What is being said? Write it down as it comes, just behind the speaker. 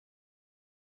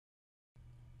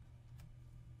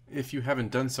If you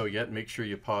haven't done so yet, make sure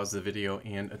you pause the video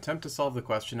and attempt to solve the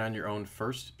question on your own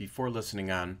first before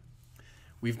listening on.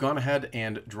 We've gone ahead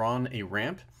and drawn a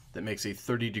ramp that makes a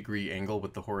 30-degree angle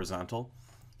with the horizontal,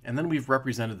 and then we've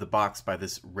represented the box by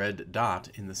this red dot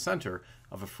in the center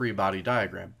of a free body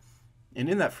diagram. And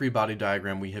in that free body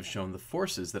diagram, we have shown the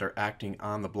forces that are acting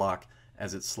on the block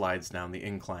as it slides down the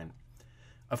incline.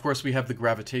 Of course, we have the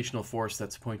gravitational force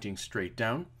that's pointing straight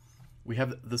down. We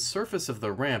have the surface of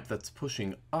the ramp that's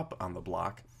pushing up on the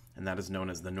block, and that is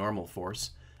known as the normal force.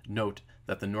 Note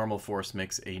that the normal force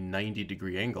makes a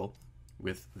 90-degree angle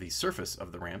with the surface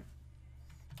of the ramp.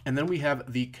 And then we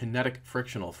have the kinetic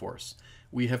frictional force.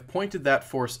 We have pointed that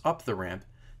force up the ramp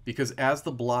because as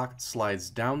the block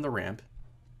slides down the ramp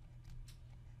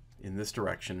in this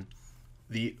direction,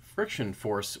 the friction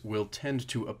force will tend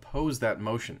to oppose that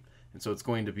motion. And so it's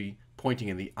going to be pointing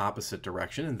in the opposite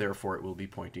direction, and therefore it will be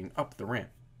pointing up the ramp.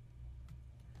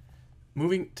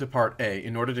 Moving to part A,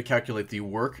 in order to calculate the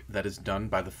work that is done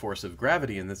by the force of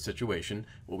gravity in this situation,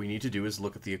 what we need to do is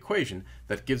look at the equation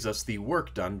that gives us the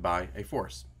work done by a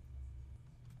force.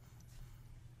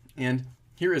 And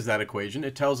here is that equation.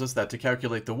 It tells us that to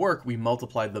calculate the work, we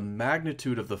multiply the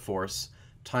magnitude of the force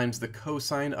times the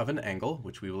cosine of an angle,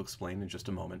 which we will explain in just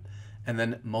a moment, and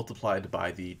then multiplied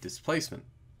by the displacement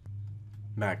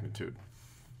magnitude.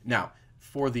 Now,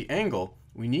 for the angle,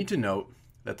 we need to note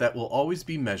that that will always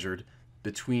be measured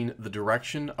between the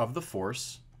direction of the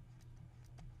force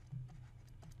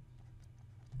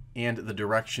and the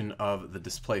direction of the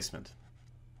displacement.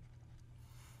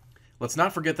 Let's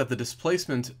not forget that the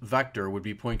displacement vector would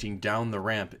be pointing down the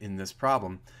ramp in this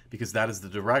problem because that is the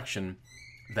direction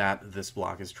that this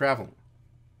block is traveling.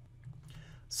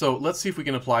 So let's see if we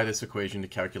can apply this equation to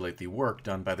calculate the work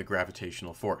done by the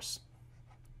gravitational force.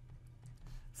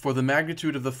 For the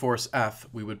magnitude of the force F,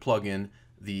 we would plug in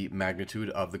the magnitude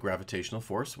of the gravitational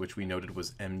force, which we noted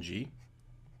was mg.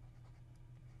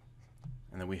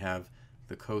 And then we have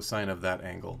the cosine of that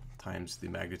angle times the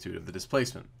magnitude of the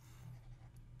displacement.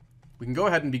 We can go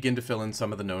ahead and begin to fill in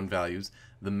some of the known values.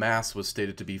 The mass was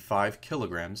stated to be 5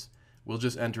 kilograms. We'll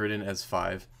just enter it in as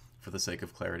 5 for the sake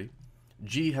of clarity.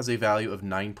 G has a value of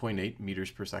 9.8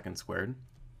 meters per second squared.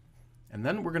 And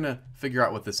then we're going to figure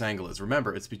out what this angle is.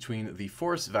 Remember, it's between the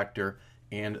force vector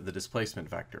and the displacement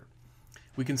vector.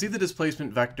 We can see the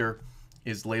displacement vector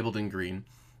is labeled in green,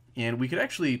 and we could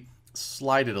actually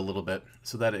slide it a little bit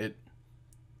so that it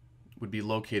would be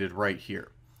located right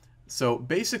here. So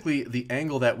basically, the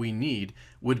angle that we need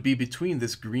would be between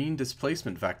this green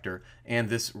displacement vector and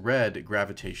this red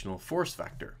gravitational force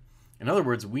vector. In other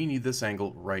words, we need this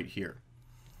angle right here.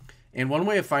 And one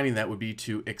way of finding that would be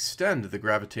to extend the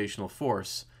gravitational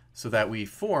force so that we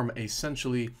form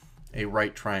essentially a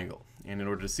right triangle. And in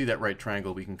order to see that right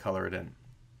triangle, we can color it in.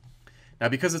 Now,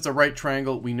 because it's a right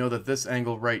triangle, we know that this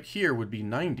angle right here would be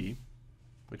 90,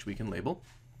 which we can label.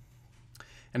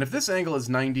 And if this angle is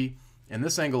 90 and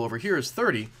this angle over here is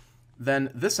 30,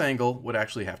 then this angle would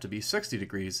actually have to be 60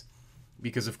 degrees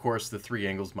because, of course, the three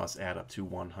angles must add up to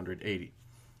 180.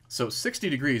 So 60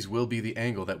 degrees will be the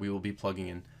angle that we will be plugging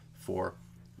in for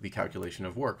the calculation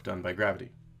of work done by gravity.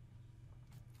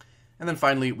 And then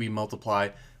finally, we multiply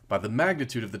by the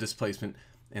magnitude of the displacement,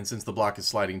 and since the block is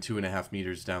sliding 2.5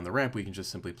 meters down the ramp, we can just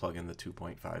simply plug in the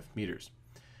 2.5 meters.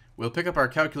 We'll pick up our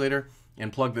calculator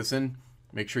and plug this in.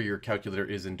 Make sure your calculator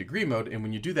is in degree mode, and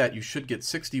when you do that, you should get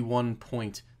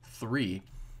 61.3,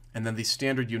 and then the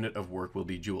standard unit of work will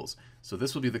be joules. So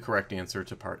this will be the correct answer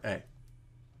to part A.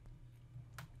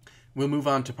 We'll move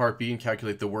on to part B and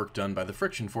calculate the work done by the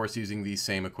friction force using the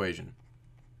same equation.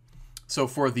 So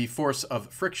for the force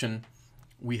of friction,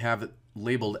 we have it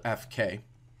labeled Fk.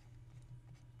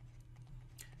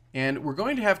 And we're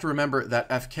going to have to remember that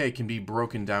Fk can be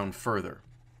broken down further.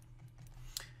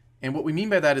 And what we mean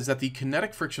by that is that the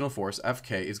kinetic frictional force,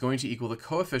 Fk, is going to equal the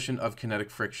coefficient of kinetic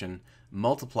friction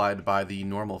multiplied by the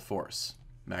normal force,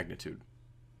 magnitude.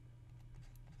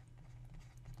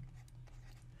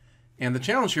 And the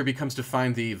challenge here becomes to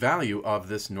find the value of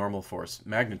this normal force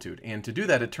magnitude. And to do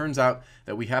that, it turns out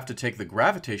that we have to take the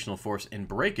gravitational force and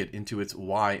break it into its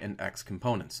y and x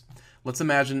components. Let's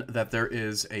imagine that there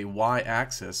is a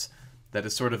y-axis that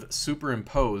is sort of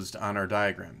superimposed on our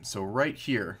diagram. So right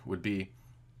here would be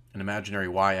an imaginary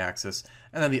y-axis,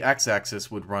 and then the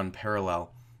x-axis would run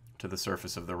parallel to the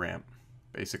surface of the ramp,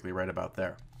 basically right about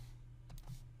there.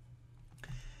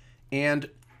 And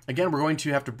again, we're going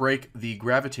to have to break the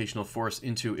gravitational force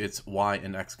into its y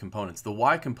and x components. The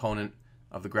y component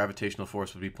of the gravitational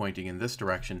force would be pointing in this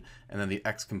direction, and then the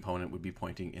x component would be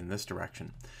pointing in this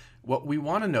direction. What we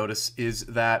want to notice is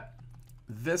that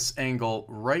this angle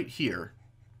right here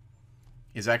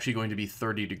is actually going to be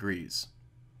 30 degrees.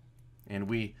 And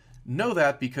we know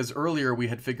that because earlier we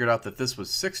had figured out that this was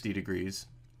 60 degrees.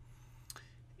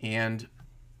 And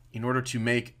in order to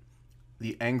make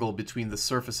the angle between the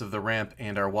surface of the ramp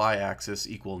and our y-axis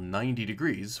equal 90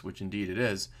 degrees, which indeed it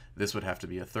is, this would have to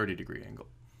be a 30-degree angle.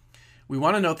 We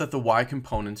want to note that the y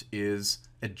component is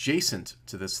adjacent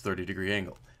to this 30-degree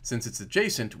angle. Since it's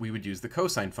adjacent, we would use the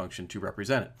cosine function to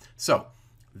represent it. So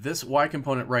this y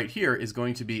component right here is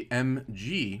going to be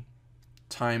mg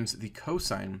times the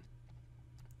cosine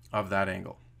of that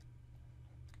angle.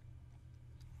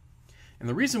 And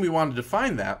the reason we wanted to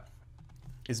find that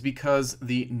is because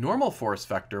the normal force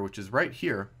vector, which is right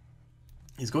here,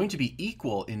 is going to be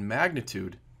equal in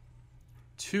magnitude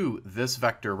to this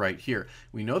vector right here.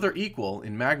 We know they're equal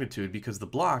in magnitude because the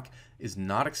block is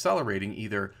not accelerating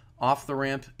either off the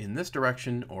ramp in this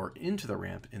direction or into the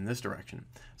ramp in this direction.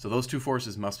 So those two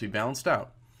forces must be balanced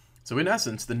out. So in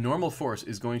essence, the normal force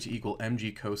is going to equal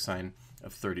mg cosine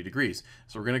of 30 degrees.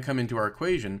 So we're going to come into our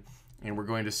equation and we're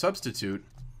going to substitute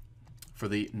for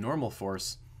the normal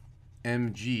force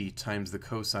mg times the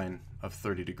cosine of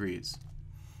 30 degrees.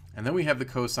 And then we have the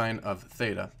cosine of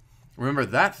theta. Remember,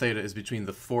 that theta is between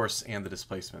the force and the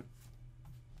displacement.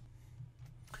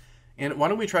 And why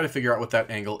don't we try to figure out what that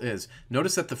angle is?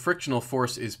 Notice that the frictional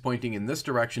force is pointing in this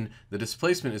direction, the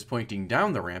displacement is pointing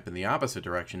down the ramp in the opposite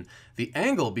direction. The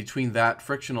angle between that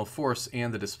frictional force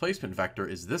and the displacement vector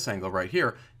is this angle right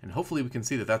here, and hopefully we can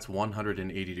see that that's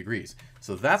 180 degrees.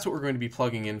 So that's what we're going to be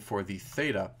plugging in for the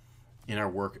theta in our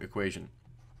work equation.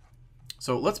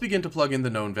 So let's begin to plug in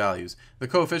the known values. The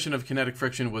coefficient of kinetic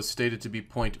friction was stated to be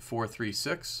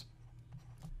 0.436.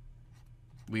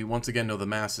 We once again know the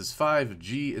mass is 5,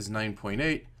 g is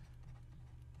 9.8,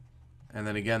 and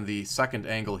then again the second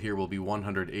angle here will be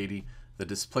 180. The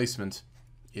displacement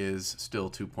is still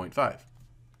 2.5.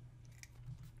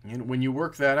 And when you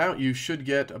work that out, you should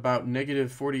get about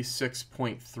negative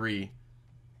 46.3,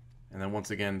 and then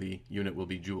once again the unit will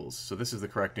be joules. So this is the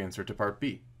correct answer to part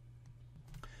B.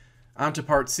 On to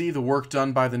part C, the work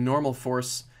done by the normal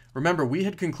force. Remember, we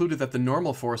had concluded that the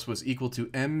normal force was equal to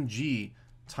mg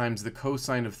times the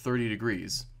cosine of 30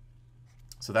 degrees.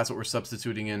 So that's what we're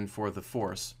substituting in for the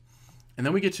force. And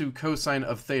then we get to cosine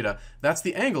of theta. That's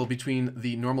the angle between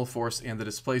the normal force and the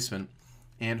displacement.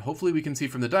 And hopefully we can see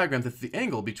from the diagram that the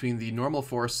angle between the normal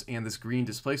force and this green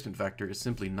displacement vector is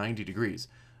simply 90 degrees.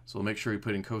 So we'll make sure we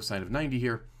put in cosine of 90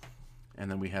 here, and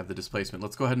then we have the displacement.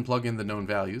 Let's go ahead and plug in the known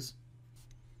values.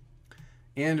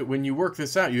 And when you work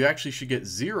this out, you actually should get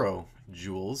 0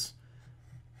 joules.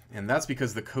 And that's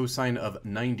because the cosine of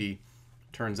 90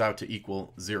 turns out to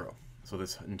equal 0. So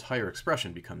this entire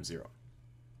expression becomes 0.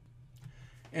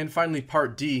 And finally,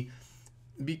 part D,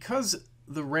 because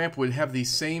the ramp would have the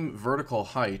same vertical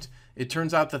height, it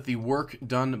turns out that the work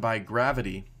done by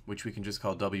gravity, which we can just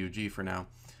call WG for now,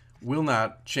 will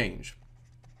not change.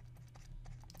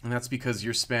 And that's because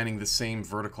you're spanning the same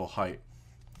vertical height.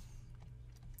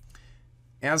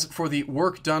 As for the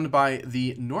work done by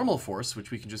the normal force, which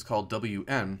we can just call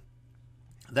Wn,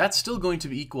 that's still going to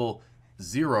be equal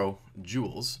 0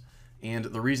 joules. And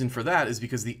the reason for that is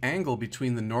because the angle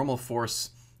between the normal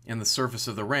force and the surface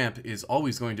of the ramp is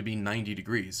always going to be 90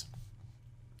 degrees.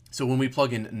 So when we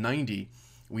plug in 90,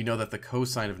 we know that the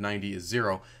cosine of 90 is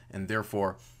 0, and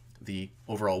therefore the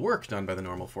overall work done by the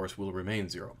normal force will remain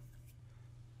 0.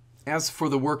 As for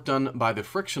the work done by the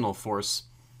frictional force,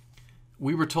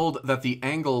 we were told that the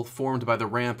angle formed by the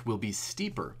ramp will be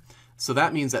steeper. So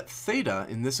that means that theta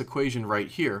in this equation right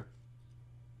here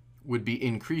would be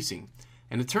increasing.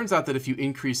 And it turns out that if you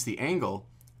increase the angle,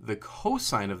 the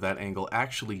cosine of that angle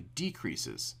actually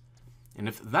decreases. And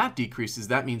if that decreases,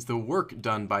 that means the work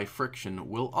done by friction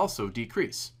will also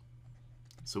decrease.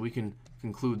 So we can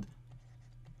conclude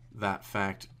that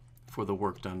fact for the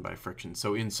work done by friction.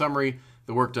 So in summary,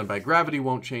 the work done by gravity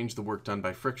won't change, the work done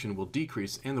by friction will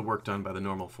decrease, and the work done by the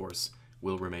normal force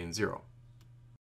will remain 0.